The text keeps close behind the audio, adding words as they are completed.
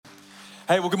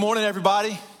Hey, well, good morning,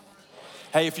 everybody.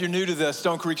 Hey, if you're new to the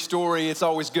Stonecreek story, it's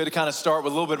always good to kind of start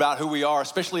with a little bit about who we are,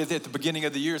 especially at the beginning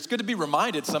of the year. It's good to be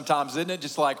reminded sometimes, isn't it?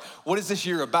 Just like, what is this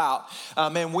year about?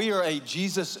 Man, we are a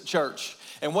Jesus church.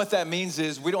 And what that means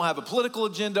is we don't have a political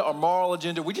agenda or moral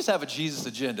agenda. We just have a Jesus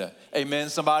agenda. Amen,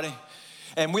 somebody?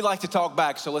 And we like to talk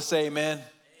back, so let's say amen.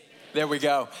 There we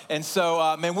go. And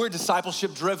so, man, we're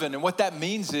discipleship driven. And what that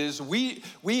means is we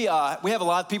have a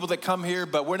lot of people that come here,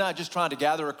 but we're not just trying to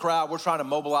gather a crowd. We're trying to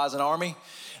mobilize an army.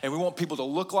 And we want people to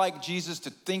look like Jesus, to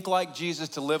think like Jesus,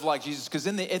 to live like Jesus. Because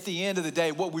at the end of the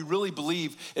day, what we really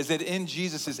believe is that in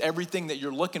Jesus is everything that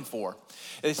you're looking for.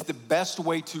 It's the best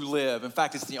way to live. In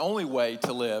fact, it's the only way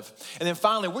to live. And then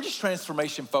finally, we're just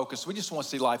transformation focused. We just want to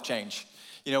see life change.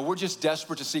 You know, we're just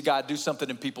desperate to see God do something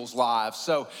in people's lives.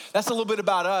 So that's a little bit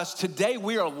about us. Today,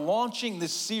 we are launching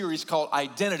this series called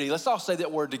Identity. Let's all say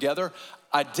that word together,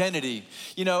 identity.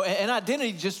 You know, and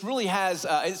identity just really has,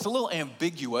 it's a little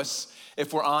ambiguous.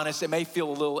 If we're honest, it may feel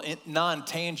a little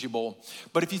non-tangible.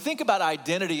 But if you think about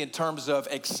identity in terms of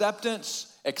acceptance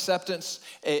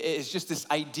is just this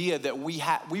idea that we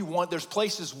want, there's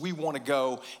places we want to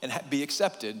go and be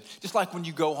accepted. Just like when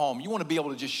you go home, you want to be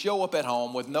able to just show up at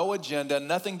home with no agenda,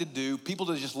 nothing to do, people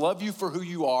to just love you for who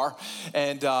you are.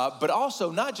 And but also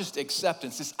not just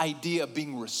acceptance, this idea of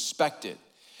being respected.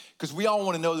 Because we all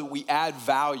want to know that we add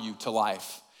value to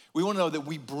life. We want to know that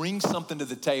we bring something to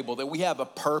the table, that we have a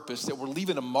purpose, that we're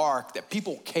leaving a mark, that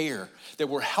people care, that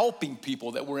we're helping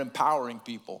people, that we're empowering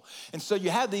people. And so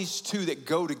you have these two that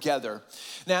go together.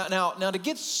 Now to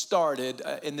get started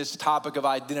in this topic of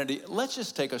identity, let's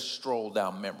just take a stroll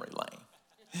down memory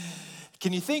lane.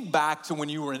 Can you think back to when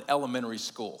you were in elementary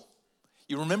school?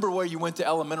 You remember where you went to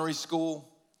elementary school?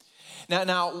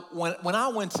 Now, when I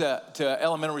went to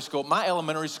elementary school, my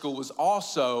elementary school was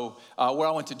also where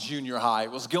I went to junior high.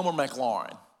 It was Gilmer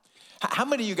McLaurin. How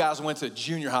many of you guys went to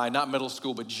junior high, not middle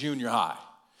school, but junior high,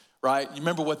 right? You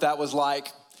remember what that was like?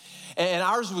 And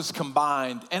ours was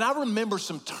combined. And I remember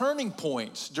some turning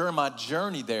points during my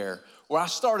journey there where I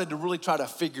started to really try to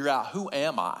figure out, who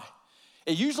am I?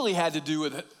 It usually had to do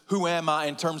with who am I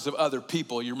in terms of other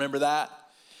people. You remember that?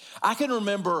 I can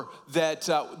remember that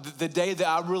the day that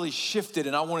I really shifted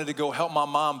and I wanted to go help my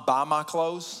mom buy my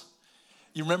clothes.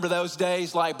 You remember those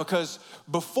days? Like, because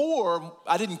before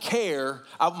I didn't care,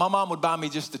 my mom would buy me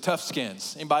just the Tough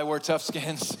Skins. Anybody wear Tough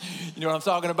Skins? You know what I'm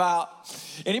talking about?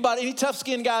 Any Tough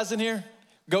Skin guys in here?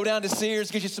 Go down to Sears,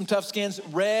 get you some Tough Skins.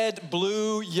 Red,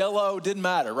 blue, yellow, didn't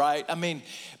matter, right? I mean,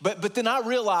 but then I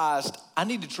realized I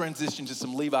need to transition to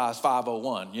some Levi's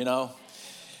 501, you know?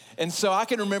 And so I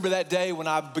can remember that day when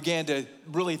I began to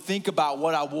really think about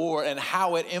what I wore and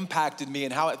how it impacted me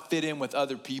and how it fit in with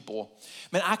other people.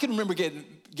 Man, I can remember getting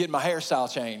my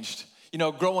hairstyle changed. You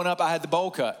know, growing up, I had the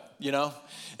bowl cut, you know,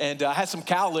 and I had some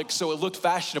cowlicks, so it looked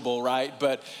fashionable, right?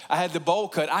 But I had the bowl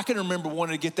cut. I can remember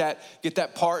wanting to get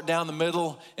that part down the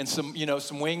middle and some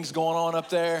wings going on up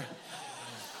there.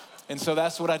 And so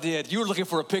that's what I did. You were looking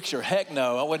for a picture. Heck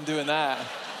no, I wasn't doing that.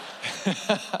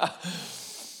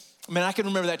 Man, I can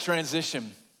remember that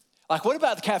transition. Like, what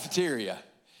about the cafeteria?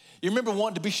 You remember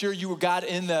wanting to be sure you got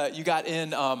in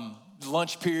the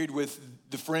lunch period with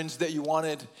the friends that you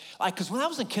wanted? Like, because when I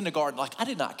was in kindergarten, like, I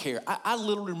did not care. I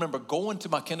literally remember going to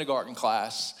my kindergarten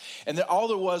class, and all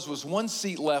there was one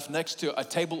seat left next to a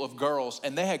table of girls,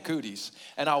 and they had cooties.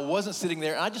 And I wasn't sitting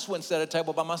there, and I just went and sat at a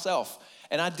table by myself,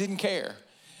 and I didn't care.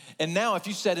 And now if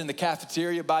you sat in the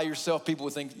cafeteria by yourself, people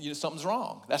would think something's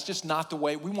wrong. That's just not the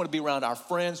way. We want to be around our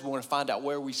friends. We want to find out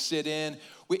where we sit in.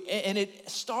 And it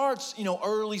starts,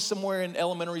 early somewhere in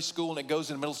elementary school, and it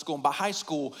goes into middle school. And by high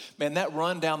school, man, that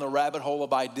run down the rabbit hole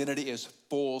of identity is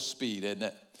full speed, isn't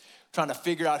it? Trying to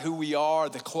figure out who we are,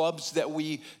 the clubs that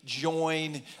we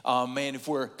join, man, if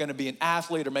we're going to be an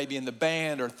athlete or maybe in the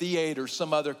band or theater or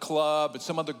some other club and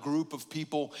some other group of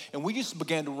people. And we just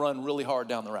began to run really hard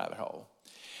down the rabbit hole.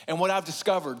 And what I've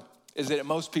discovered is that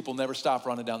most people never stop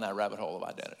running down that rabbit hole of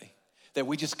identity. That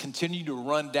we just continue to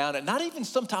run down it, not even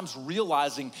sometimes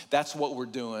realizing that's what we're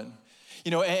doing.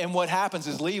 And what happens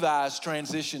is Levi's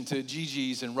transition to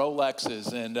GG's and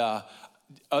Rolexes and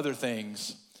other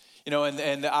things.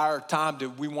 And our time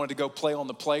we wanted to go play on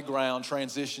the playground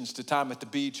transitions to time at the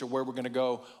beach or where we're going to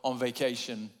go on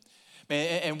vacation.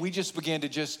 And we just began to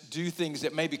just do things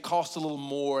that maybe cost a little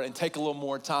more and take a little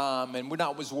more time. And we're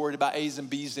not as worried about A's and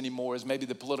B's anymore as maybe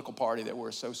the political party that we're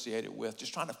associated with.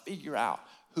 Just trying to figure out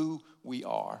who we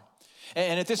are.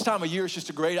 And at this time of year, it's just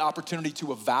a great opportunity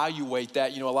to evaluate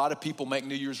that. A lot of people make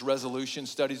New Year's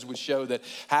resolutions. Studies would show that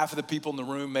half of the people in the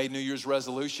room made New Year's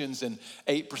resolutions and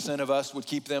 8% of us would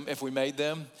keep them if we made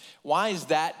them. Why is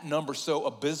that number so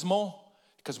abysmal?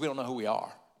 Because we don't know who we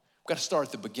are. got to start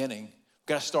at the beginning. We've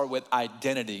got to start with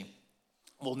identity.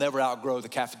 We'll never outgrow the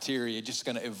cafeteria. It's just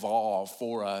going to evolve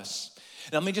for us.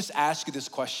 And let me just ask you this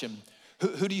question.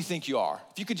 Who do you think you are?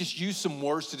 If you could just use some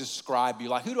words to describe you,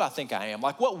 like, who do I think I am?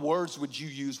 Like, what words would you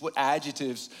use? What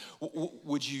adjectives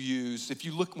would you use?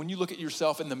 When you look at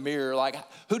yourself in the mirror, like,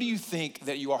 who do you think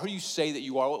that you are? Who do you say that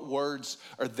you are? What words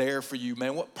are there for you,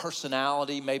 man? What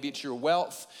personality? Maybe it's your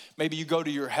wealth. Maybe you go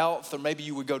to your health, or maybe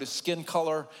you would go to skin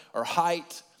color or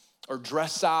height or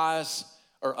dress size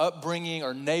or upbringing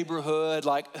or neighborhood.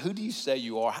 Like, who do you say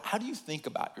you are? How do you think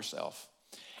about yourself?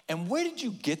 And where did you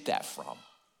get that from?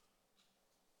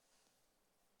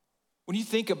 When you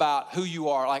think about who you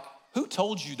are, like, who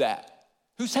told you that?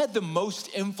 Who's had the most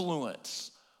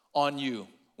influence on you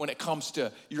when it comes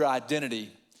to your identity?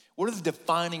 What are the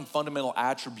defining fundamental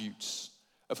attributes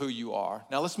of who you are?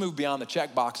 Now let's move beyond the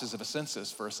check boxes of a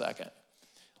census for a second.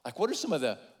 Like, what are some of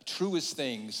the truest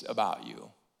things about you?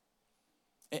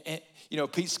 And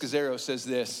Pete Scazzaro says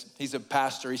this. He's a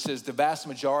pastor. He says, the vast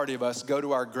majority of us go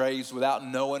to our graves without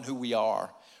knowing who we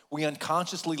are. We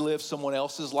unconsciously live someone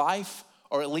else's life,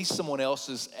 or at least someone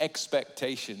else's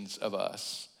expectations of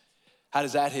us. How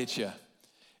does that hit you?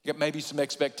 You got maybe some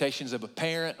expectations of a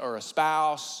parent or a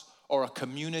spouse or a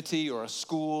community or a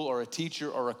school or a teacher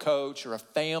or a coach or a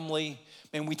family.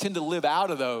 And we tend to live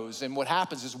out of those. And what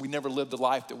happens is we never live the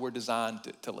life that we're designed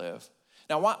to live.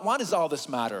 Now, why does all this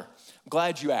matter? I'm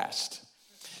glad you asked.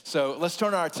 So let's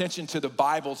turn our attention to the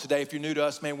Bible today. If you're new to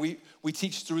us, man, we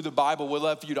teach through the Bible. We'd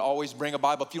love for you to always bring a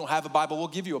Bible. If you don't have a Bible, we'll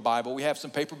give you a Bible. We have some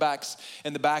paperbacks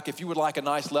in the back. If you would like a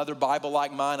nice leather Bible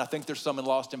like mine, I think there's some in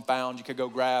Lost and Found you could go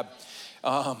grab.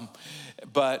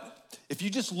 But if you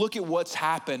just look at what's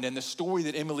happened and the story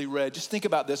that Emily read, just think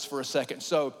about this for a second.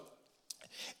 So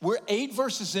we're 8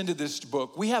 verses into this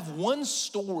book. We have one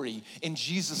story in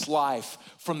Jesus' life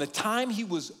from the time he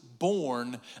was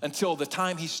born until the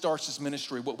time he starts his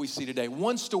ministry, what we see today.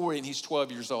 One story, and he's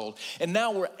 12 years old. And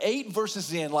now we're 8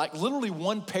 verses in, like literally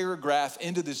one paragraph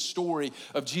into this story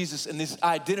of Jesus, and this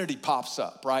identity pops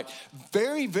up, right?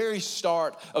 Very, very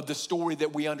start of the story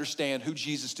that we understand who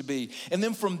Jesus to be. And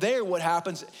then from there, what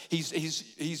happens,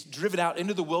 he's driven out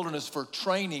into the wilderness for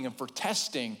training and for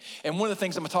testing. And one of the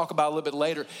things I'm gonna talk about a little bit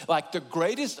later, like the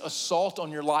greatest assault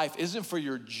on your life isn't for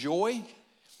your joy,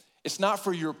 it's not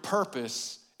for your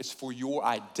purpose, it's for your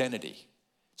identity.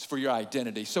 It's for your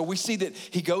identity. So we see that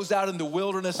he goes out in the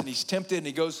wilderness and he's tempted, and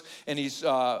he goes and he's,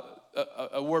 a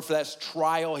word for that's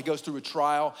trial. He goes through a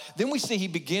trial. Then we see he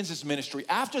begins his ministry.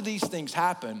 After these things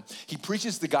happen, he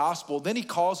preaches the gospel. Then he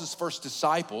calls his first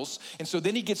disciples. And so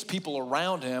then he gets people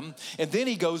around him. And then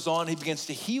he goes on, he begins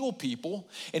to heal people.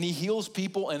 And he heals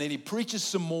people, and then he preaches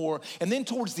some more. And then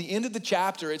towards the end of the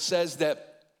chapter, it says that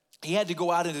he had to go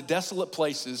out into desolate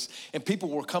places, and people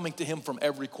were coming to him from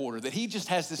every quarter, that he just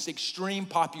has this extreme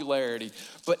popularity.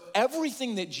 But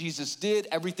everything that Jesus did,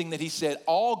 everything that he said,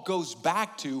 all goes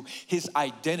back to his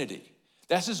identity.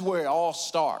 This is where it all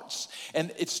starts.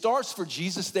 And it starts for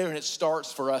Jesus there, and it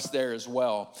starts for us there as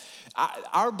well.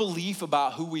 Our belief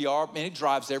about who we are, man, it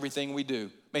drives everything we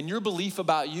do. Man, your belief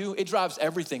about you, it drives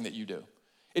everything that you do.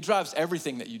 It drives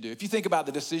everything that you do. If you think about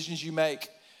the decisions you make,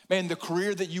 man, the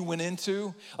career that you went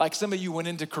into, like some of you went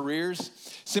into careers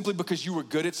simply because you were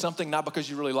good at something, not because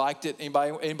you really liked it.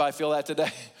 Anybody feel that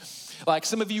today? Like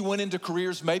some of you went into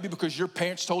careers maybe because your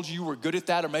parents told you were good at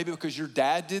that, or maybe because your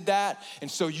dad did that,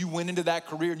 and so you went into that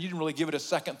career and you didn't really give it a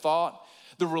second thought.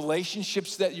 The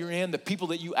relationships that you're in, the people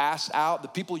that you ask out, the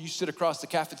people you sit across the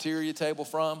cafeteria table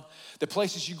from, the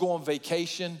places you go on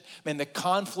vacation, man, the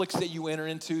conflicts that you enter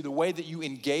into, the way that you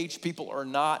engage people or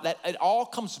not, that it all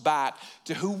comes back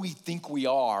to who we think we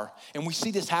are. And we see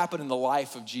this happen in the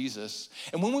life of Jesus.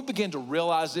 And when we begin to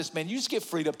realize this, man, you just get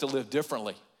freed up to live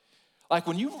differently. Like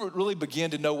when you really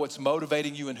begin to know what's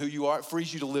motivating you and who you are, it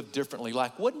frees you to live differently.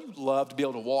 Like wouldn't you love to be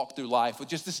able to walk through life with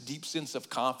just this deep sense of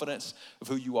confidence of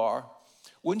who you are?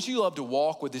 Wouldn't you love to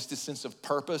walk with this sense of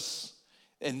purpose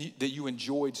and that you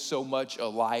enjoyed so much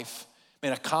of life?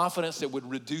 Man, a confidence that would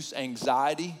reduce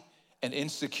anxiety and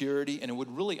insecurity, and it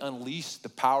would really unleash the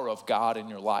power of God in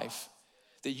your life.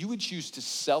 That you would choose to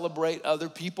celebrate other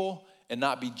people and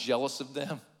not be jealous of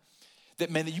them.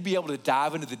 That, man, that you'd be able to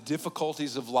dive into the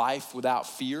difficulties of life without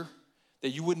fear. That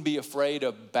you wouldn't be afraid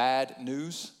of bad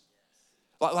news.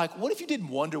 Like, what if you didn't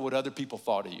wonder what other people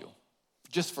thought of you?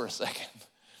 Just for a second.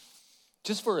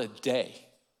 Just for a day.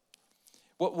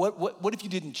 What if you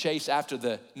didn't chase after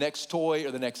the next toy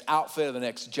or the next outfit or the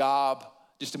next job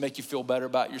just to make you feel better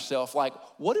about yourself? Like,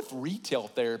 what if retail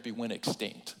therapy went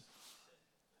extinct?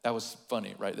 That was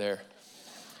funny right there.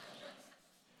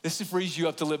 This frees you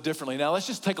up to live differently. Now, let's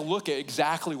just take a look at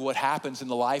exactly what happens in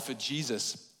the life of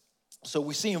Jesus. So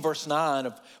we see in verse 9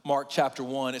 of Mark chapter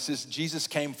 1, it says, Jesus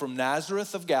came from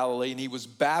Nazareth of Galilee and he was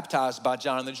baptized by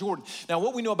John in the Jordan. Now,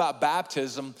 what we know about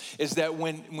baptism is that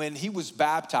when he was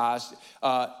baptized,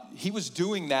 he was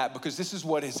doing that because this is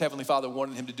what his heavenly Father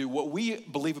wanted him to do. What we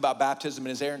believe about baptism,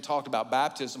 and as Aaron talked about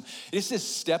baptism, it's this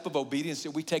step of obedience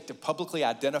that we take to publicly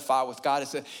identify with God.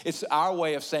 It's our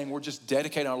way of saying we're just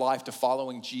dedicating our life to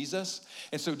following Jesus.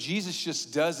 And so Jesus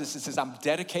just does this and says, I'm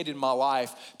dedicated my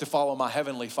life to follow my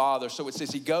heavenly Father. So it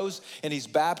says he goes and he's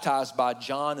baptized by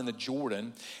John in the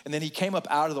Jordan, and then he came up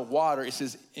out of the water. It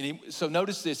says, so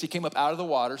notice this, he came up out of the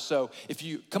water. So if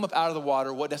you come up out of the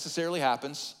water, what necessarily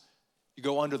happens? You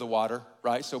go under the water,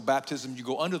 right? So baptism, you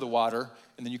go under the water,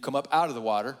 and then you come up out of the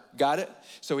water. Got it?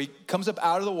 So he comes up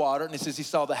out of the water, and it says he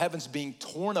saw the heavens being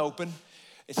torn open.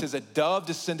 It says a dove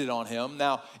descended on him.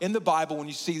 Now, in the Bible, when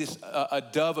you see this, a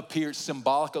dove appear, it's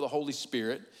symbolic of the Holy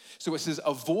Spirit. So it says,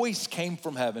 a voice came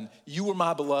from heaven. You are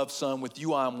my beloved son, with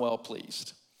you I am well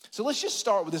pleased. So let's just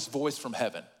start with this voice from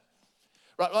heaven.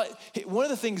 Right? One of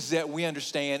the things that we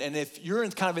understand, and if you're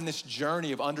kind of in this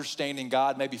journey of understanding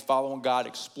God, maybe following God,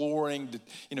 exploring,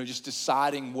 just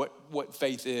deciding what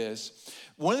faith is,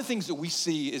 one of the things that we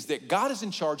see is that God is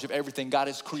in charge of everything. God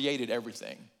has created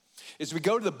everything. As we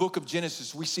go to the book of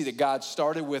Genesis, we see that God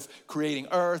started with creating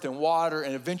earth and water,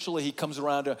 and eventually he comes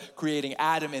around to creating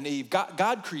Adam and Eve.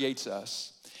 God creates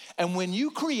us. And when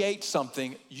you create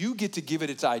something, you get to give it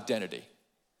its identity,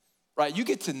 right? You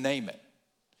get to name it.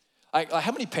 Like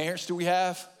how many parents do we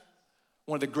have?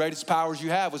 One of the greatest powers you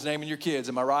have was naming your kids,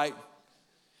 am I right?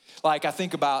 Like I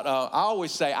think about, I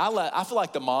always say, I feel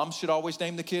like the moms should always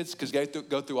name the kids because they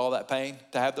go through all that pain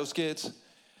to have those kids.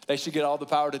 They should get all the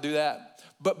power to do that.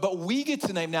 But we get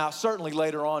to name now, certainly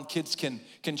later on kids can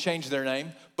change their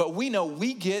name, but we know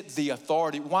we get the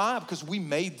authority. Why? Because we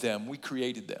made them, we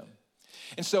created them.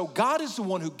 And so God is the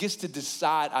one who gets to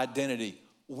decide identity.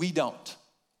 We don't.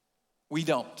 We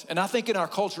don't. And I think in our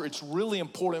culture, it's really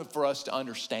important for us to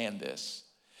understand this.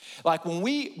 Like when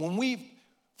we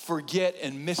forget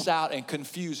and miss out and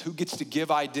confuse who gets to give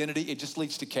identity, it just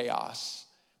leads to chaos.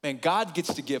 Man, God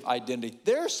gets to give identity.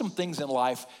 There are some things in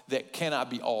life that cannot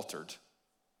be altered.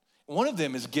 One of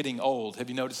them is getting old. Have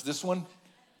you noticed this one?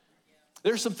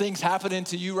 There's some things happening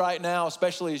to you right now,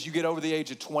 especially as you get over the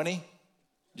age of 20.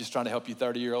 Just trying to help you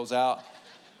 30-year-olds out.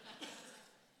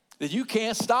 That you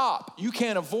can't stop, you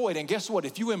can't avoid. And guess what?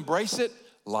 If you embrace it,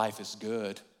 life is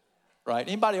good, right?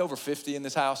 Anybody over 50 in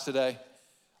this house today?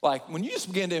 Like when you just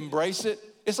begin to embrace it,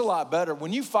 it's a lot better.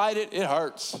 When you fight it, it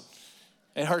hurts.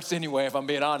 It hurts anyway, if I'm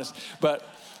being honest. But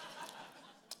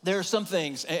there are some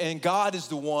things, and God is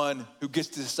the one who gets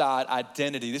to decide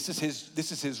identity. This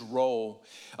is his role.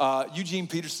 Eugene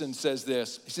Peterson says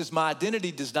this. He says, my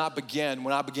identity does not begin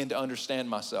when I begin to understand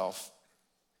myself.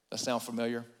 That sound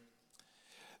familiar?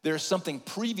 There's something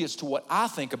previous to what I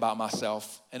think about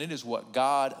myself, and it is what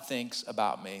God thinks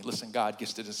about me. Listen, God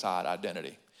gets to decide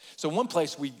identity. So one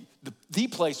place the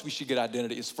place we should get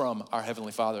identity is from our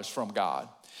Heavenly Father, is from God.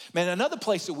 Man, another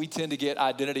place that we tend to get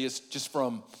identity is just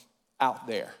from out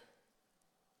there.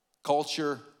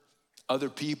 Culture, other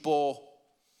people,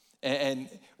 and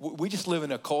we just live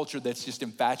in a culture that's just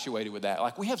infatuated with that.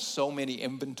 Like we have so many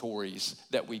inventories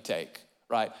that we take,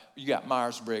 right? You got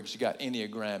Myers-Briggs, you got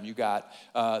Enneagram, you got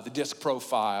the DISC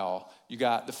profile, you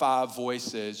got the 5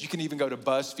 voices. You can even go to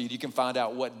BuzzFeed. You can find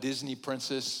out what Disney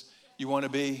princess you want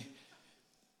to be.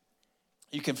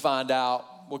 You can find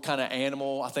out what kind of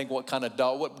animal, what kind of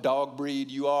dog, what dog breed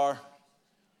you are.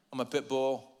 I'm a pit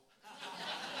bull.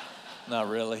 Not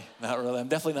really. I'm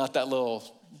definitely not that little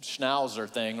schnauzer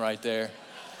thing right there.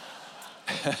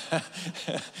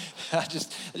 I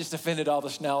just offended all the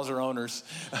schnauzer owners,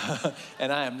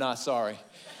 and I am not sorry.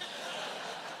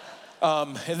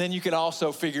 And then you can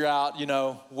also figure out,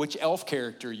 which elf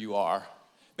character you are.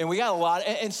 Man, we got a lot,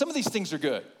 and some of these things are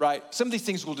good, right? Some of these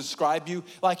things will describe you.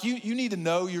 Like you need to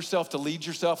know yourself to lead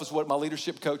yourself is what my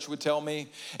leadership coach would tell me.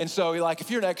 And so like if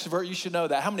you're an extrovert, you should know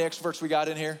that. How many extroverts we got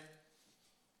in here?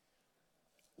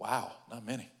 Wow, not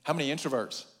many. How many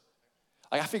introverts?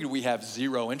 Like I figured we have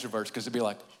 0 introverts because it'd be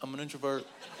like, I'm an introvert.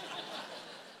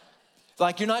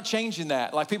 Like you're not changing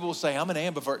that. Like people will say, I'm an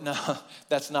ambivert. No,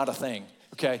 that's not a thing,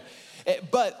 okay?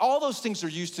 But all those things are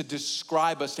used to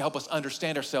describe us, to help us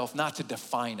understand ourselves, not to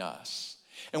define us.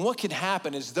 And what can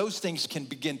happen is those things can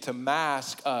begin to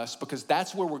mask us because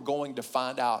that's where we're going to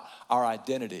find out our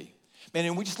identity. Man,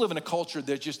 and we just live in a culture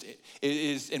that just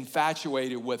is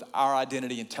infatuated with our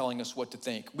identity and telling us what to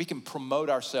think. We can promote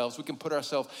ourselves. We can put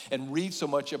ourselves and read so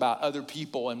much about other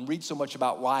people and read so much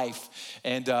about life.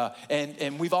 And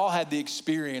we've all had the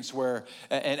experience where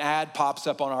an ad pops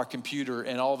up on our computer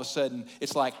and all of a sudden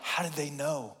it's like, how did they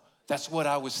know That's what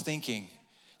I was thinking.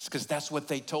 It's because that's what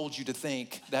they told you to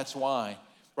think. That's why.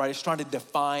 Right? It's trying to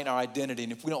define our identity.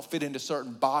 And if we don't fit into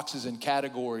certain boxes and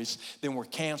categories, then we're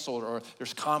canceled or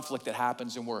there's conflict that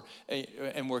happens and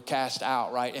we're cast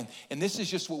out, right? And this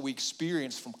is just what we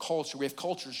experience from culture. We have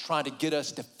cultures trying to get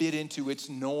us to fit into its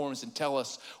norms and tell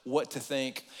us what to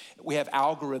think. We have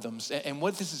algorithms. And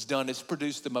what this has done is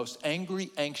produced the most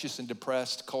angry, anxious, and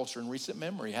depressed culture in recent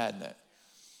memory, hadn't it?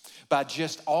 By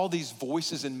just all these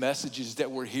voices and messages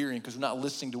that we're hearing because we're not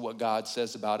listening to what God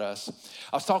says about us.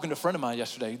 I was talking to a friend of mine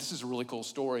yesterday. This is a really cool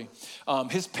story.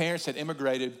 His parents had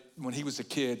immigrated when he was a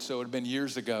kid, so it had been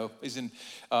years ago. He's in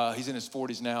his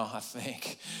 40s now, I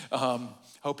think.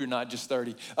 Hope you're not just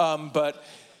 30.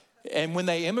 And when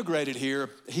they immigrated here,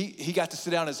 he got to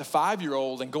sit down as a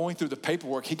 5-year-old, and going through the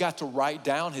paperwork, he got to write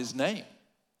down his name.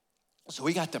 So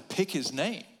he got to pick his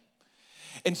name.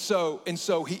 And so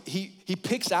he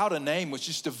picks out a name, which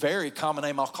is just a very common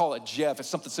name. I'll call it Jeff. It's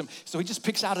something similar. So he just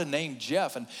picks out a name,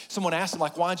 Jeff. And someone asked him,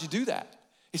 like, why'd you do that?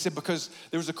 He said, because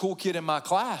there was a cool kid in my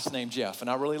class named Jeff, and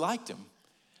I really liked him.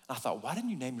 And I thought, why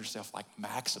didn't you name yourself like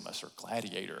Maximus or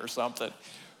Gladiator or something?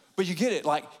 But you get it.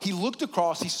 Like, he looked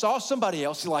across. He saw somebody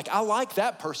else. He's like, I like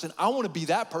that person. I want to be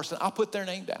that person. I'll put their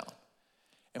name down.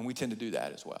 And we tend to do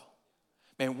that as well.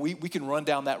 Man, we can run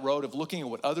down that road of looking at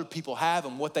what other people have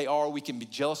and what they are. We can be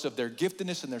jealous of their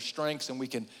giftedness and their strengths, and we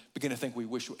can begin to think we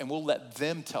wish, and we'll let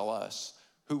them tell us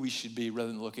who we should be rather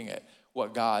than looking at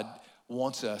what God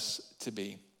wants us to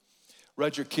be.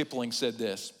 Rudyard Kipling said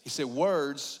this. He said,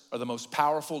 words are the most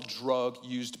powerful drug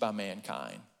used by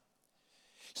mankind.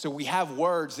 So we have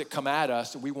words that come at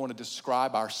us that we want to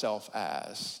describe ourselves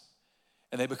as,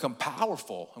 and they become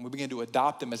powerful, and we begin to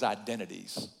adopt them as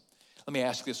identities. Let me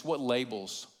ask you this, what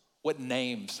labels, what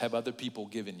names have other people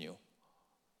given you?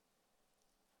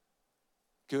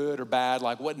 Good or bad,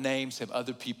 like what names have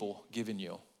other people given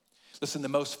you? Listen, the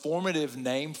most formative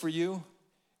name for you,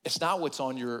 it's not what's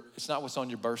on your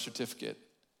birth certificate.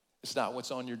 It's not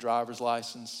what's on your driver's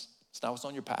license. It's not what's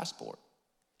on your passport.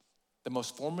 The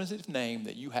most formative name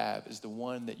that you have is the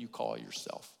one that you call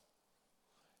yourself.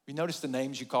 You notice the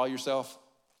names you call yourself?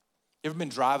 You ever been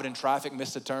driving in traffic,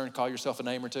 missed a turn, call yourself a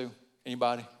name or two?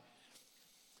 Anybody?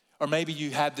 Or maybe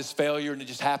you had this failure and it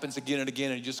just happens again and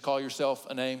again and you just call yourself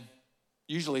a name.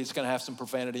 Usually it's gonna have some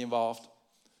profanity involved.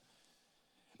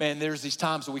 Man, there's these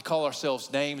times that we call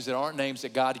ourselves names that aren't names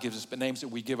that God gives us, but names that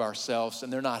we give ourselves,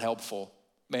 and they're not helpful.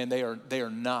 Man, they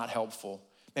are not helpful.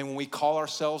 And when we call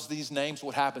ourselves these names,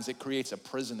 what happens? It creates a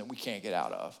prison that we can't get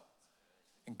out of.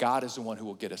 And God is the one who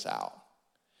will get us out.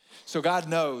 So God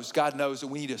knows that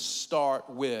we need to start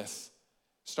with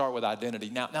identity.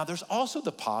 Now, there's also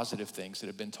the positive things that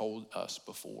have been told us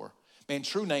before. Man,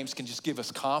 true names can just give us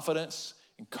confidence,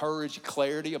 encourage,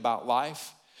 clarity about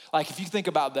life. Like if you think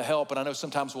about the help, and I know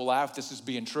sometimes we'll laugh at this as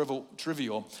being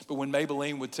trivial, but when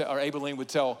Abeline would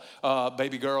tell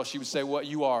baby girl, she would say, what?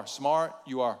 You are smart,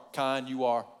 you are kind, you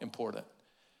are important.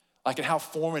 Like, and how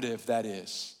formative that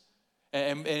is.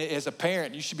 And as a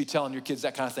parent, you should be telling your kids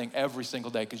that kind of thing every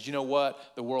single day, because you know what?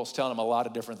 The world's telling them a lot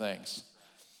of different things.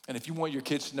 And if you want your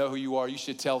kids to know who you are, you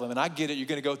should tell them. And I get it, you're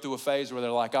gonna go through a phase where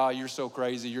they're like, oh, you're so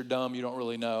crazy, you're dumb, you don't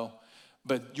really know.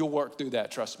 But you'll work through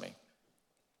that, trust me.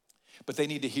 But they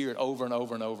need to hear it over and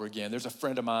over and over again. There's a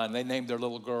friend of mine, they named their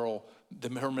little girl,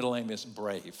 her middle name is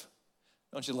Brave.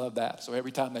 Don't you love that? So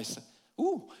every time they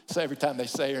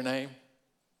say her name,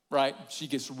 right, she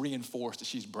gets reinforced that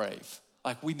she's brave.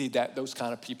 Like we need those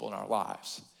kind of people in our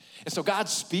lives. And so God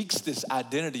speaks this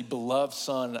identity, beloved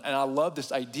son, and I love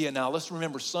this idea. Now let's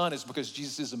remember son is because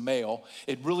Jesus is a male.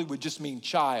 It really would just mean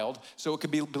child, so it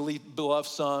could be beloved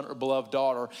son or beloved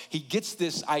daughter. He gets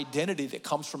this identity that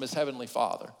comes from his heavenly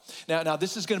Father. Now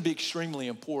this is gonna be extremely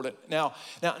important. Now,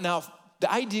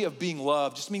 the idea of being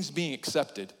loved just means being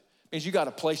accepted. It means you got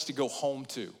a place to go home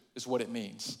to, is what it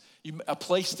means. A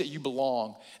place that you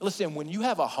belong. And listen, when you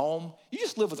have a home, you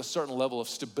just live with a certain level of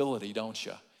stability, don't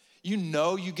you? You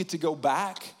know you get to go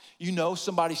back. You know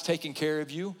somebody's taking care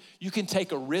of you. You can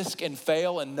take a risk and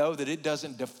fail and know that it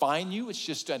doesn't define you. It's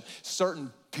just a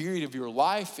certain period of your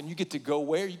life, and you get to go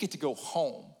where? You get to go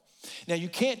home. Now, you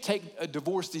can't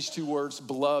divorce these two words,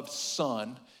 beloved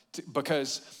son,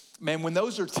 because, man, when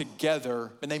those are together,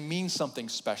 and they mean something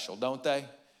special, don't they?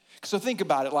 So think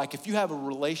about it, like if you have a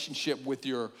relationship with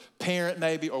your parent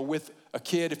maybe, or with a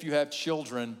kid if you have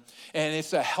children, and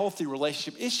it's a healthy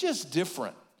relationship, it's just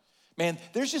different. Man,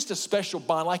 there's just a special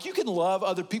bond. Like you can love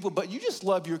other people, but you just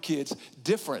love your kids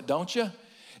different, don't you?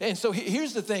 And so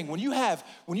here's the thing, when you have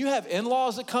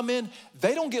in-laws that come in,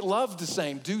 they don't get loved the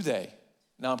same, do they?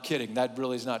 No, I'm kidding, that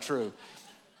really is not true.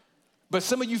 But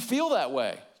some of you feel that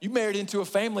way. You married into a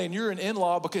family and you're an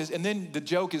in-law and then the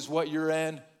joke is what you're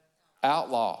an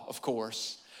outlaw, of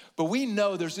course. But we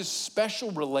know there's this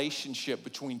special relationship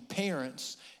between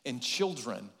parents and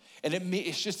children. And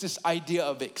it's just this idea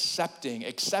of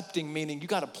accepting meaning you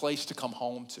got a place to come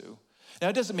home to. Now,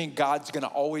 it doesn't mean God's gonna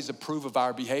always approve of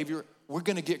our behavior. We're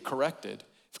gonna get corrected.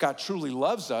 If God truly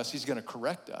loves us, he's gonna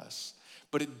correct us.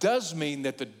 But it does mean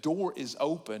that the door is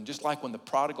open, just like when the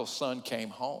prodigal son came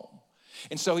home.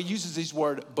 And so he uses these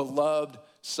words, beloved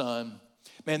son.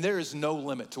 Man, there is no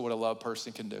limit to what a loved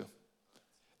person can do.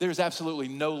 There is absolutely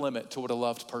no limit to what a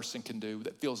loved person can do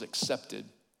that feels accepted.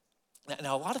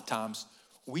 Now, a lot of times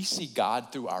we see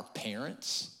God through our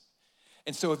parents.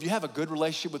 And so if you have a good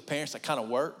relationship with parents, that kind of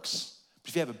works. But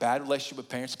if you have a bad relationship with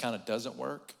parents, it kind of doesn't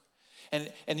work.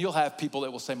 And you'll have people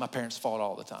that will say, my parents fought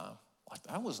all the time. Like,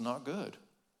 that was not good.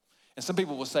 And some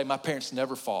people will say, my parents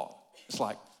never fought. It's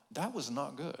like, that was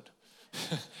not good.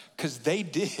 Because they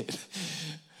did.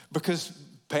 Because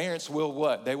parents will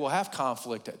what? They will have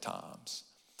conflict at times.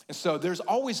 And so there's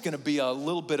always gonna be a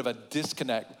little bit of a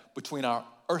disconnect between our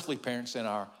earthly parents and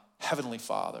our heavenly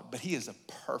Father. But he is a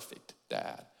perfect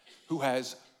dad who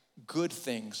has good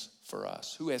things for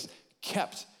us, who has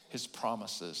kept his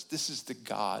promises. This is the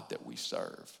God that we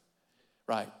serve,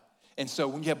 right? And so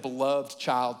when you have beloved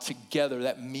child together,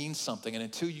 that means something. And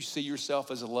until you see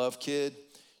yourself as a loved kid,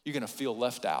 you're gonna feel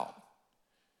left out.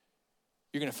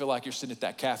 You're gonna feel like you're sitting at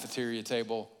that cafeteria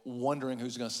table wondering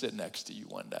who's gonna sit next to you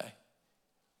one day.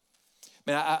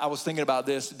 Man, I was thinking about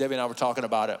this, Debbie and I were talking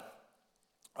about it.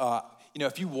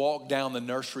 If you walk down the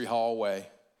nursery hallway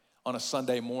on a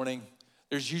Sunday morning,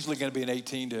 there's usually gonna be an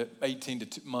 18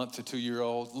 month to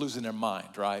 2-year-old losing their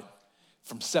mind, right?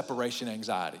 From separation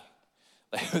anxiety.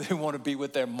 They wanna be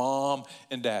with their mom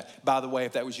and dad. By the way,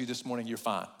 if that was you this morning, you're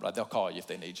fine, right? They'll call you if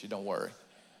they need you, don't worry.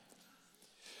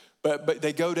 But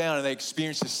they go down and they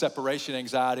experience this separation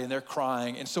anxiety and they're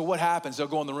crying. And so what happens? They'll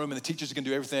go in the room and the teachers are gonna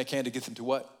do everything they can to get them to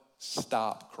what?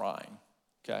 Stop crying,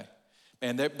 okay?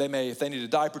 And they may, if they need a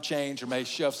diaper change, or may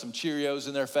shove some Cheerios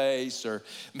in their face, or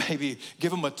maybe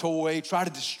give them a toy, try to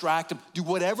distract them, do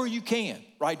whatever you can,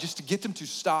 right? Just to get them to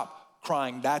stop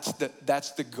crying. That's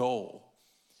the goal.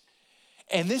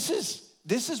 And this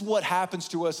is what happens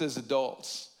to us as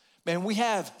adults. Man, we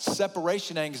have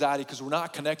separation anxiety because we're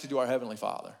not connected to our Heavenly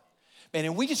Father. Man,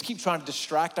 and we just keep trying to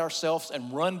distract ourselves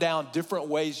and run down different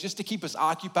ways just to keep us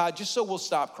occupied, just so we'll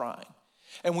stop crying.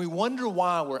 And we wonder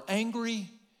why we're angry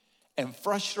and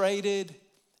frustrated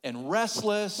and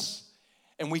restless,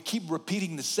 and we keep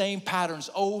repeating the same patterns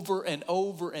over and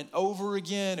over and over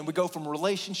again, and we go from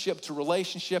relationship to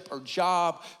relationship or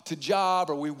job to job,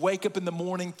 or we wake up in the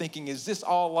morning thinking, is this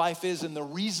all life is? And the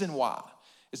reason why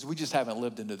is we just haven't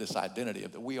lived into this identity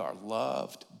of that we are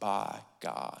loved by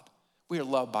God. We are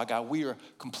loved by God. We are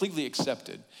completely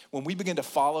accepted. When we begin to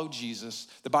follow Jesus,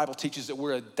 the Bible teaches that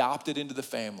we're adopted into the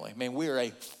family. Man, we are a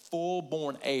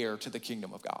full-born heir to the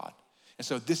kingdom of God. And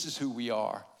so this is who we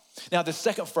are. Now, the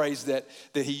second phrase that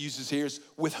he uses here is,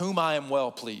 with whom I am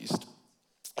well pleased.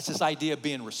 It's this idea of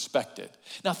being respected.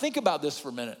 Now, think about this for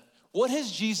a minute. What has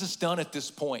Jesus done at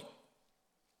this point?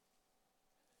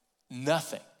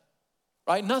 Nothing,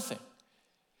 right? Nothing.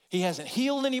 He hasn't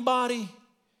healed anybody.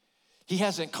 He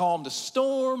hasn't calmed a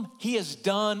storm. He has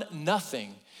done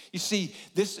nothing. You see,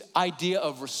 this idea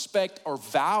of respect or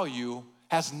value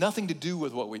has nothing to do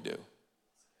with what we do.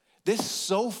 This is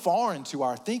so foreign into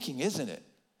our thinking, isn't it?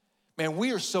 Man,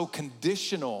 we are so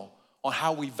conditional on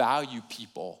how we value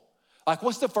people. Like,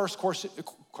 what's the first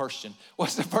question?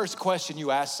 What's the first question you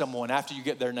ask someone after you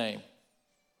get their name?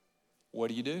 What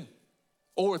do you do?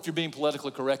 Or if you're being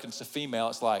politically correct and it's a female,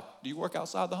 it's like, do you work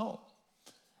outside the home?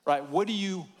 Right? What do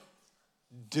you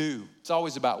do? It's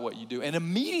always about what you do. And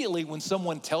immediately when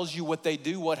someone tells you what they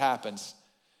do, what happens?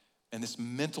 And this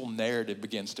mental narrative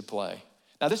begins to play.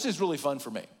 Now, this is really fun for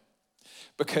me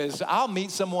because I'll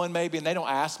meet someone maybe and they don't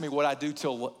ask me what I do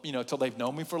till they've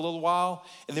known me for a little while.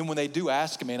 And then when they do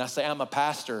ask me and I say, I'm a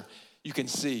pastor, you can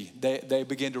see they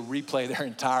begin to replay their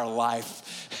entire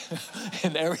life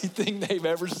and everything they've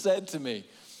ever said to me.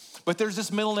 But there's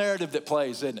this mental narrative that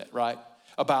plays, isn't it, right?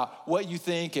 About what you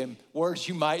think and words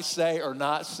you might say or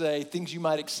not say, things you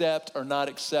might accept or not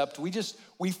accept.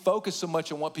 We focus so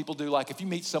much on what people do. Like if you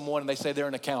meet someone and they say they're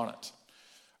an accountant,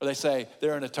 or they say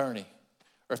they're an attorney,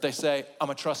 or if they say, I'm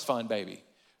a trust fund baby.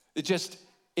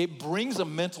 It brings a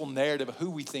mental narrative of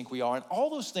who we think we are. And all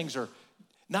those things are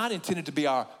not intended to be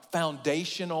our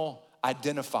foundational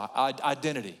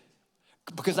identity.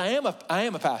 Because I am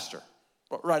a pastor,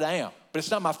 right? I am, but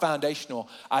it's not my foundational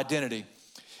identity.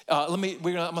 I'm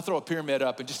gonna throw a pyramid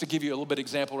up, and just to give you a little bit of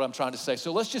example of what I'm trying to say.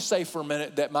 So let's just say for a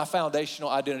minute that my foundational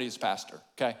identity is pastor,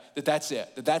 okay? That's it,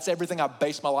 that's everything I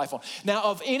base my life on. Now,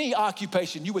 of any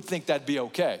occupation, you would think that'd be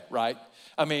okay, right?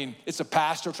 I mean, it's a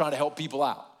pastor trying to help people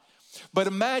out. But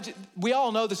imagine, we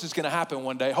all know this is gonna happen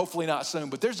one day, hopefully not soon,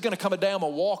 but there's gonna come a day I'm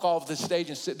gonna walk off this stage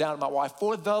and sit down with my wife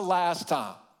for the last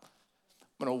time.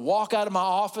 I'm gonna walk out of my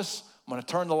office, I'm gonna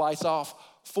turn the lights off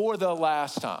for the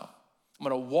last time. I'm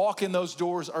gonna walk in those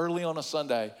doors early on a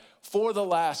Sunday for the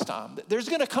last time. There's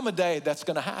gonna come a day that's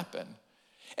gonna happen.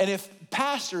 And if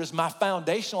pastor is my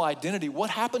foundational identity,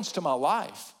 what happens to my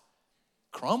life?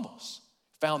 Crumbles.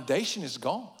 Foundation is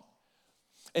gone.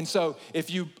 And so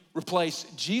if you replace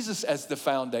Jesus as the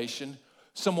foundation,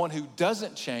 someone who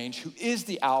doesn't change, who is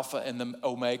the Alpha and the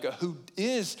Omega, who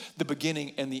is the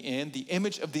beginning and the end, the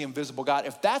image of the invisible God,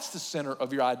 if that's the center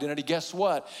of your identity, guess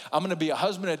what? I'm gonna be a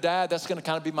husband and a dad. That's gonna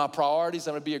kind of be my priorities.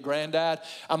 I'm gonna be a granddad.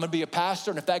 I'm gonna be a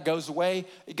pastor. And if that goes away,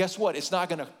 guess what? It's not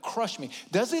gonna crush me.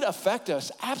 Does it affect us?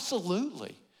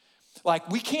 Absolutely. Like,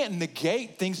 we can't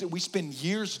negate things that we spend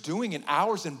years doing and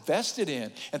hours invested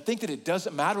in and think that it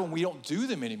doesn't matter when we don't do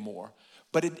them anymore.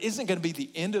 But it isn't gonna be the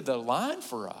end of the line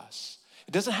for us.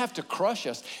 It doesn't have to crush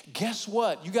us. Guess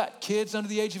what? You got kids under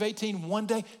the age of 18, one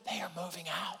day they are moving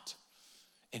out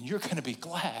and you're gonna be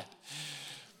glad.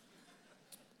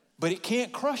 But it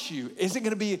can't crush you.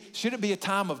 Should it be a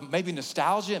time of maybe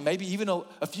nostalgia and maybe even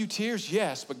a few tears?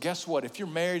 Yes, but guess what? If you're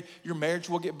married, your marriage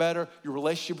will get better. Your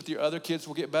relationship with your other kids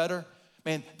will get better.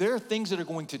 Man, there are things that are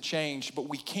going to change, but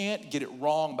we can't get it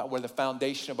wrong about where the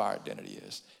foundation of our identity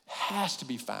is. It has to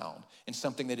be found in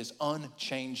something that is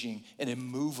unchanging and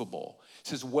immovable. It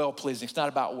says well-pleasing. It's not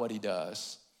about what he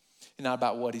does. It's not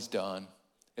about what he's done.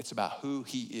 It's about who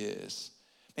he is.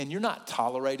 And you're not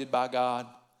tolerated by God.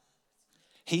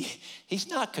 He's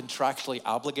not contractually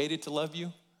obligated to love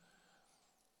you.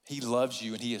 He loves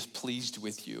you and he is pleased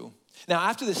with you. Now,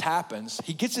 after this happens,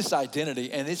 he gets this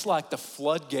identity, and it's like the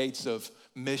floodgates of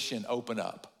mission open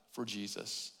up for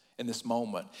Jesus in this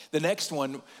moment. The next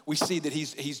one, we see that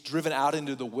he's driven out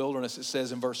into the wilderness. It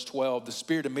says in verse 12, the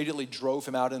Spirit immediately drove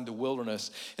him out into the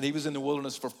wilderness, and he was in the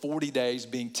wilderness for 40 days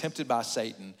being tempted by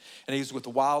Satan, and he was with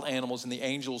wild animals, and the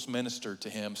angels ministered to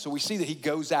him. So we see that he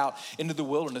goes out into the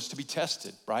wilderness to be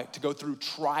tested, right? To go through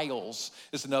trials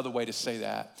is another way to say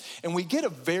that. And we get a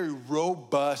very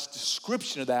robust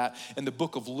description of that in the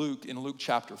book of Luke, in Luke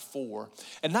chapter 4.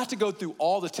 And not to go through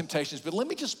all the temptations, but let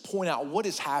me just point out what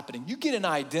is happening. You get an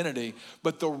identity,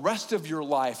 but the rest of your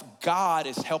life, God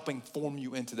is helping form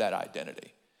you into that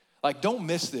identity. Like, don't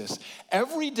miss this.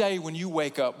 Every day when you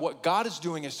wake up, what God is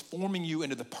doing is forming you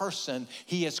into the person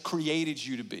he has created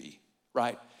you to be,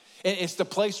 right? And it's the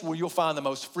place where you'll find the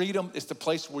most freedom. It's the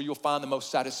place where you'll find the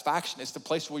most satisfaction. It's the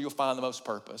place where you'll find the most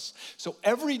purpose. So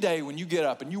every day when you get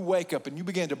up and you wake up and you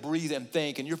begin to breathe and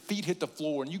think and your feet hit the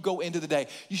floor and you go into the day,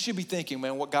 you should be thinking,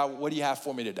 man, God, what do you have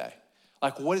for me today?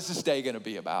 Like, what is this day gonna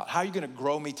be about? How are you gonna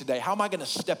grow me today? How am I gonna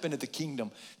step into the kingdom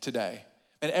today?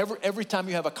 And every time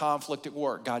you have a conflict at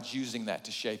work, God's using that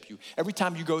to shape you. Every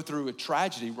time you go through a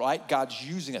tragedy, right, God's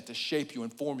using that to shape you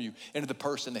and form you into the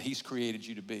person that he's created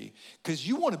you to be. Because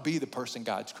you wanna be the person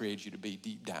God's created you to be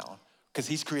deep down, because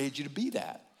he's created you to be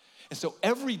that. And so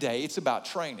every day it's about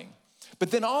training. But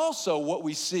then also what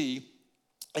we see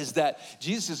is that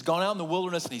Jesus has gone out in the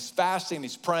wilderness and he's fasting, and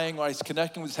he's praying, right? He's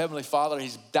connecting with his heavenly Father.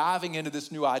 He's diving into this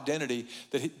new identity,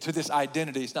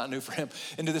 it's not new for him,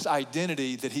 into this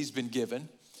identity that he's been given.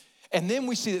 And then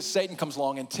we see that Satan comes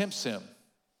along and tempts him.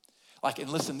 Like, and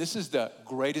listen, this is the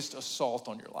greatest assault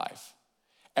on your life.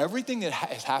 Everything that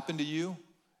has happened to you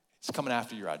is coming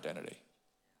after your identity.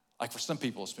 Like, for some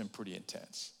people, it's been pretty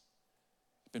intense.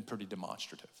 It's been pretty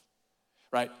demonstrative.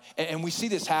 Right? And we see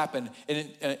this happen.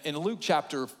 In Luke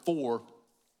chapter 4,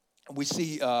 we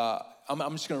see,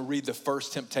 I'm just gonna read the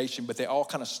first temptation, but they all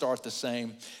kind of start the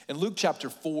same. In Luke chapter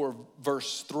 4,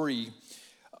 verse 3,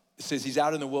 it says, he's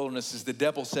out in the wilderness, as the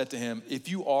devil said to him, if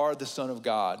you are the Son of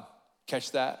God,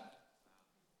 catch that?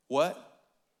 What?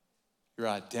 Your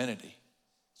identity.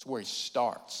 It's where he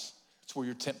starts. It's where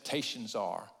your temptations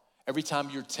are. Every time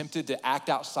you're tempted to act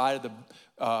outside of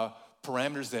the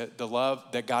parameters, that the love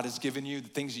that God has given you, the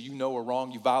things that you know are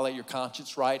wrong, you violate your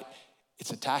conscience, right? It's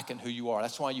attacking who you are.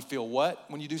 That's why you feel what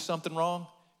when you do something wrong?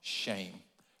 Shame.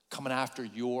 Coming after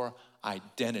your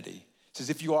identity. It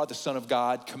says, if you are the Son of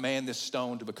God, command this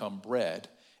stone to become bread.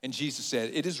 And Jesus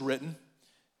said, it is written,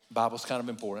 the Bible's kind of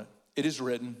important, it is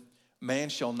written, man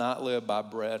shall not live by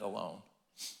bread alone.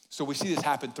 So we see this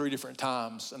happen 3 different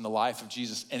times in the life of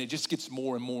Jesus, and it just gets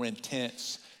more and more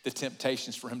intense. The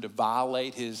temptations for him to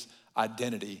violate his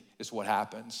identity is what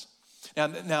happens.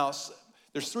 Now,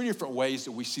 There's 3 different ways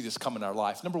that we see this come in our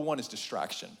life. Number 1 is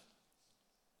distraction.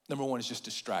 Number 1 is just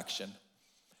distraction.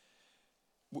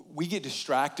 We get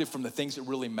distracted from the things that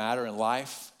really matter in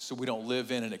life, so we don't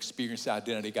live in and experience the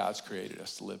identity God's created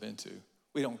us to live into.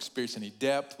 We don't experience any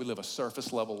depth. We live a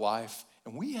surface level life,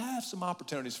 and we have some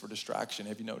opportunities for distraction.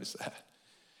 Have you noticed that?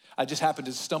 I just happened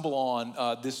to stumble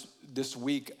on this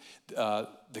week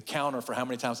the counter for how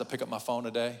many times I pick up my phone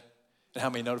a day and how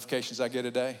many notifications I get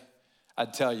a day.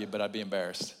 I'd tell you, but I'd be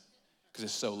embarrassed because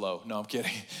it's so low. No, I'm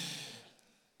kidding.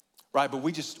 Right, but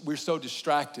we're so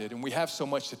distracted, and we have so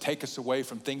much to take us away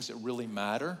from things that really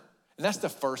matter. And that's the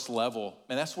first level,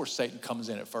 and that's where Satan comes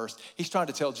in at first. He's trying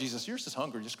to tell Jesus, you're just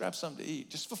hungry, just grab something to eat.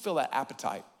 Just fulfill that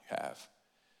appetite you have.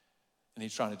 And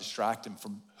he's trying to distract him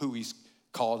from who he's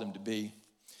called him to be.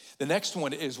 The next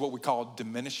one is what we call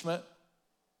diminishment.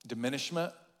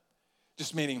 Diminishment,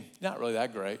 just meaning not really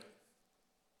that great.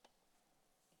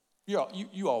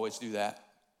 You always do that.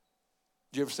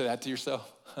 Do you ever say that to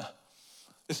yourself?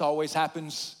 This always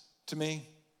happens to me.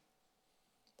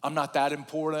 I'm not that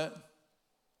important.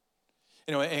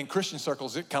 You know, in Christian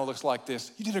circles, it kind of looks like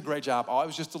this. You did a great job. Oh, it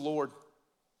was just the Lord.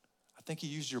 I think he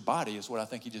used your body is what I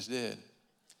think he just did.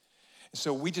 And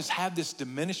so we just have this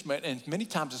diminishment, and many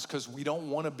times it's because we don't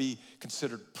want to be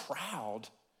considered proud,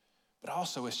 but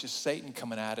also it's just Satan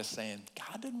coming at us saying,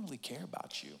 God doesn't really care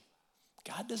about you.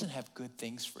 God doesn't have good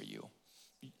things for you.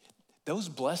 Those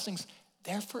blessings,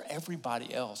 they're for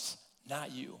everybody else,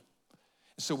 not you.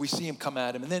 And so we see him come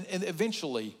at him, and then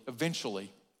eventually,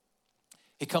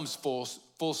 he comes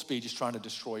full speed just trying to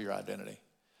destroy your identity.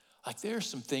 Like there are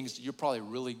some things that you're probably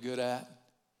really good at,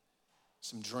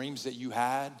 some dreams that you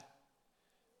had,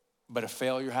 but a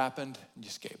failure happened and you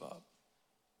just gave up.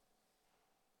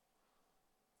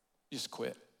 You just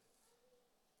quit.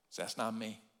 So that's not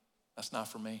me. That's not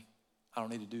for me. I don't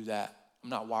need to do that. I'm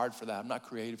not wired for that. I'm not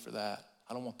created for that.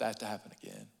 I don't want that to happen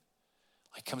again.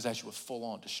 Like comes at you with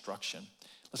full-on destruction.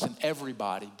 Listen,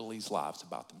 everybody believes lies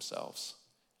about themselves.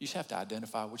 You just have to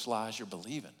identify which lies you're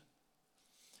believing.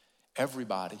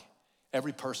 Everybody,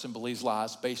 every person believes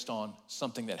lies based on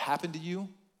something that happened to you,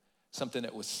 something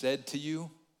that was said to you.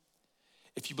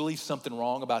 If you believe something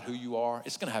wrong about who you are,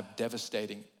 it's gonna have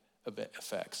devastating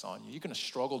effects on you. You're gonna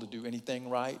struggle to do anything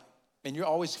right. And you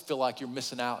always feel like you're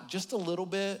missing out just a little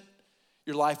bit.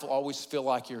 Your life will always feel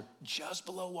like you're just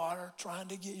below water, trying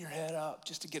to get your head up,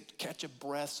 just to catch a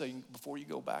breath before you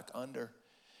go back under.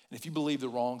 And if you believe the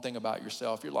wrong thing about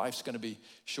yourself, your life's gonna be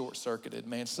short-circuited.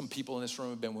 Man, some people in this room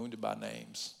have been wounded by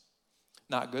names.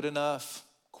 Not good enough,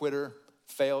 quitter,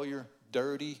 failure,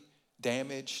 dirty,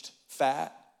 damaged,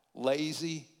 fat,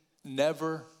 lazy,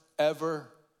 never, ever.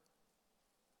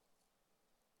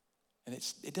 And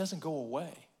it doesn't go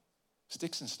away.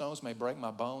 Sticks and stones may break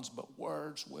my bones, but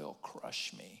words will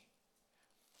crush me.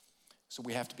 So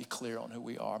we have to be clear on who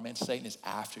we are. Man, Satan is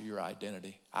after your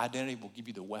identity. Identity will give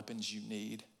you the weapons you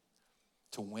need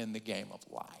to win the game of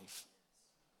life.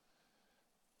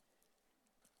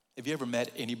 Have you ever met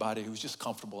anybody who's just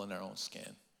comfortable in their own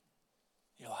skin?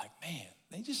 You're like, man,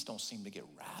 they just don't seem to get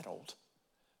rattled.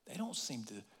 They don't seem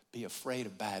to be afraid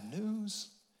of bad news.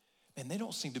 And they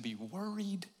don't seem to be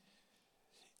worried.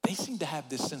 They seem to have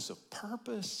this sense of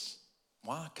purpose.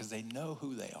 Why? Because they know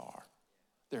who they are.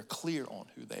 They're clear on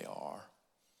who they are.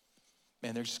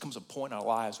 Man, there just comes a point in our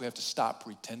lives we have to stop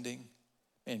pretending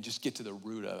and just get to the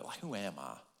root of it. Like, who am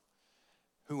I?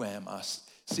 Who am I?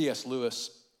 C.S. Lewis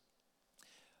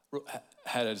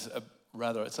had it's a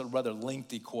rather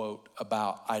lengthy quote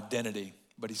about identity,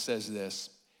 but he says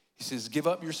this. He says, give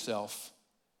up yourself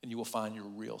and you will find your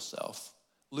real self.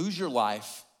 Lose your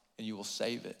life and you will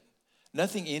save it.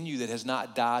 Nothing in you that has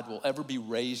not died will ever be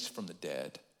raised from the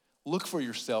dead. Look for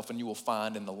yourself and you will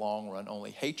find in the long run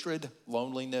only hatred,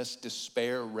 loneliness,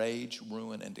 despair, rage,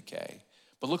 ruin, and decay.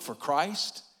 But look for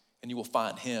Christ and you will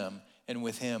find him, and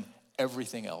with him,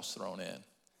 everything else thrown in.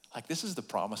 Like this is the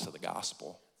promise of the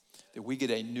gospel, that we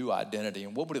get a new identity.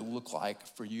 And what would it look like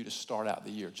for you to start out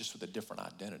the year just with a different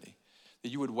identity? That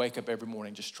you would wake up every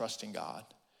morning just trusting God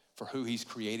for who he's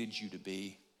created you to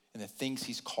be and the things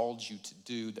he's called you to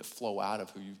do that flow out of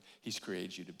who he's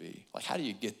created you to be. Like, how do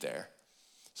you get there?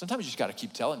 Sometimes you just gotta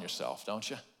keep telling yourself, don't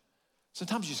you?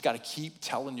 Sometimes you just gotta keep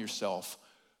telling yourself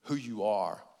who you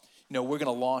are. You know, we're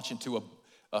gonna launch into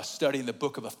a study in the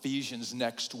book of Ephesians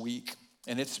next week,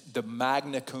 and it's the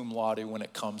magna cum laude when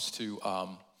it comes to,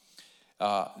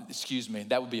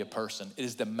 that would be a person. It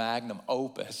is the magnum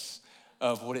opus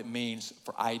of what it means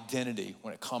for identity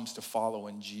when it comes to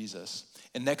following Jesus.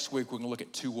 And next week, we're gonna look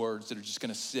at 2 words that are just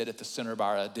gonna sit at the center of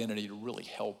our identity to really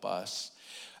help us.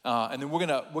 And then we're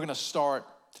gonna start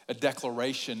a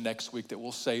declaration next week that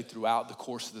we'll say throughout the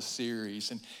course of the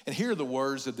series. And here are the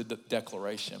words of the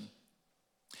declaration.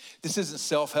 This isn't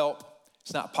self-help.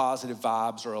 It's not positive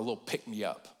vibes or a little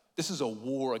pick-me-up. This is a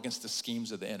war against the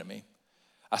schemes of the enemy.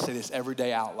 I say this every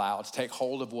day out loud to take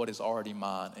hold of what is already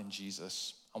mine in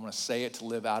Jesus. I want to say it to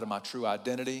live out of my true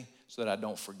identity so that I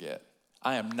don't forget.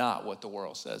 I am not what the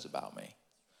world says about me.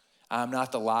 I am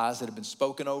not the lies that have been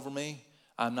spoken over me.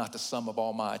 I am not the sum of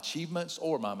all my achievements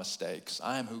or my mistakes.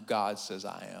 I am who God says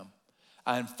I am.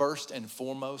 I am first and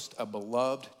foremost a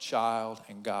beloved child,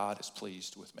 and God is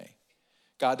pleased with me.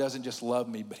 God doesn't just love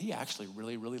me, but he actually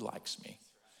really, really likes me.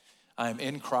 I am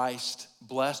in Christ,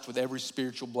 blessed with every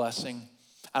spiritual blessing.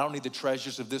 I don't need the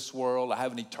treasures of this world. I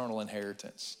have an eternal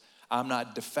inheritance. I'm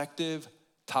not defective,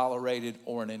 tolerated,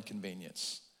 or an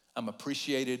inconvenience. I'm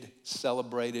appreciated,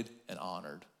 celebrated, and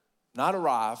honored. Not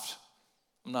arrived.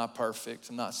 I'm not perfect.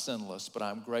 I'm not sinless, but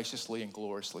I'm graciously and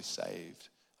gloriously saved.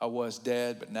 I was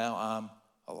dead, but now I'm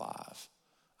alive.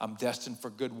 I'm destined for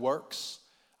good works.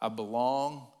 I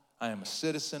belong. I am a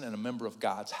citizen and a member of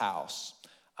God's house.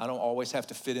 I don't always have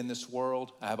to fit in this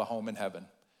world. I have a home in heaven.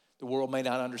 The world may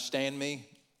not understand me.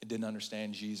 It didn't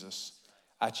understand Jesus.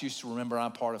 I choose to remember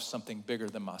I'm part of something bigger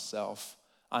than myself.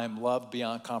 I am loved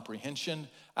beyond comprehension.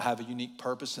 I have a unique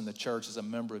purpose in the church as a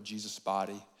member of Jesus'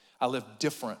 body. I live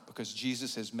different because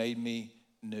Jesus has made me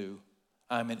new.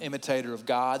 I am an imitator of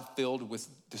God, filled with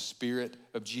the Spirit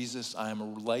of Jesus. I am a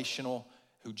relational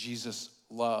who Jesus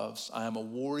loves. I am a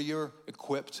warrior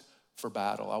equipped for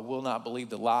battle. I will not believe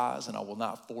the lies, and I will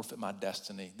not forfeit my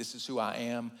destiny. This is who I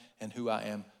am and who I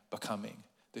am becoming.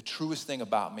 The truest thing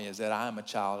about me is that I am a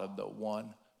child of the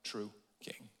one true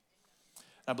King.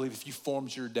 I believe if you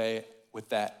formed your day with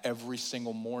that every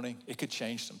single morning, it could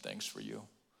change some things for you.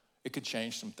 It could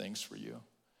change some things for you.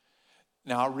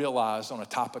 Now, I realize on a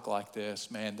topic like this,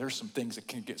 man, there's some things that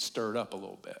can get stirred up a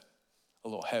little bit, a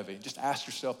little heavy. Just ask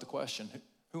yourself the question,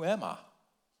 who am I?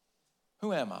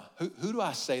 Who am I? Who do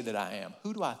I say that I am?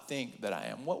 Who do I think that I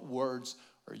am? What words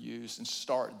are used? And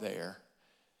start there.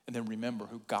 And then remember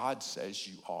who God says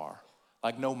you are.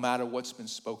 Like no matter what's been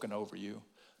spoken over you,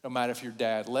 no matter if your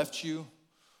dad left you,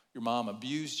 your mom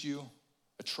abused you,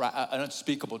 an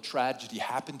unspeakable tragedy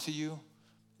happened to you,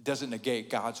 it doesn't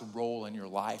negate God's role in your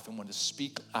life and want to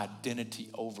speak identity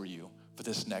over you for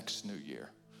this next new year.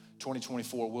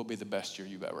 2024 will be the best year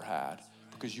you've ever had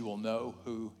because you will know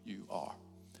who you are.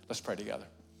 Let's pray together.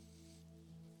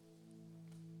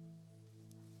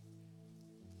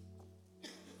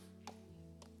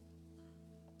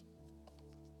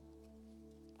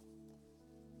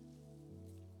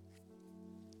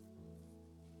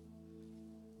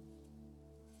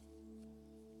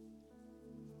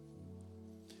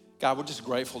 God, we're just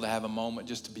grateful to have a moment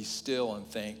just to be still and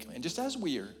think. And just as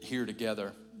we are here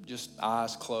together, just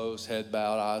eyes closed, head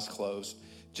bowed, eyes closed,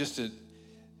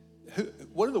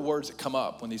 what are the words that come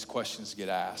up when these questions get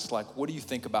asked? Like, what do you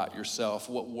think about yourself?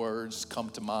 What words come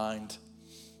to mind?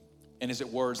 And is it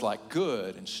words like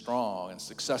good and strong and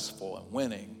successful and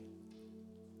winning?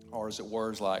 Or is it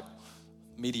words like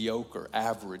mediocre,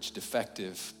 average,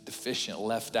 defective, deficient,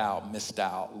 left out, missed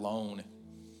out, lone?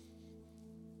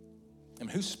 I mean,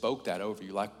 who spoke that over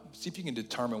you? Like, see if you can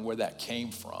determine where that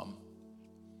came from.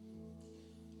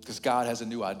 Because God has a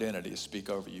new identity to speak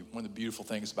over you. One of the beautiful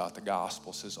things about the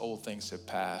gospel says old things have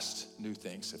passed, new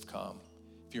things have come.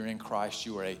 If you're in Christ,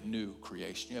 you are a new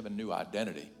creation. You have a new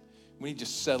identity. We need to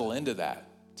settle into that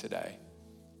today.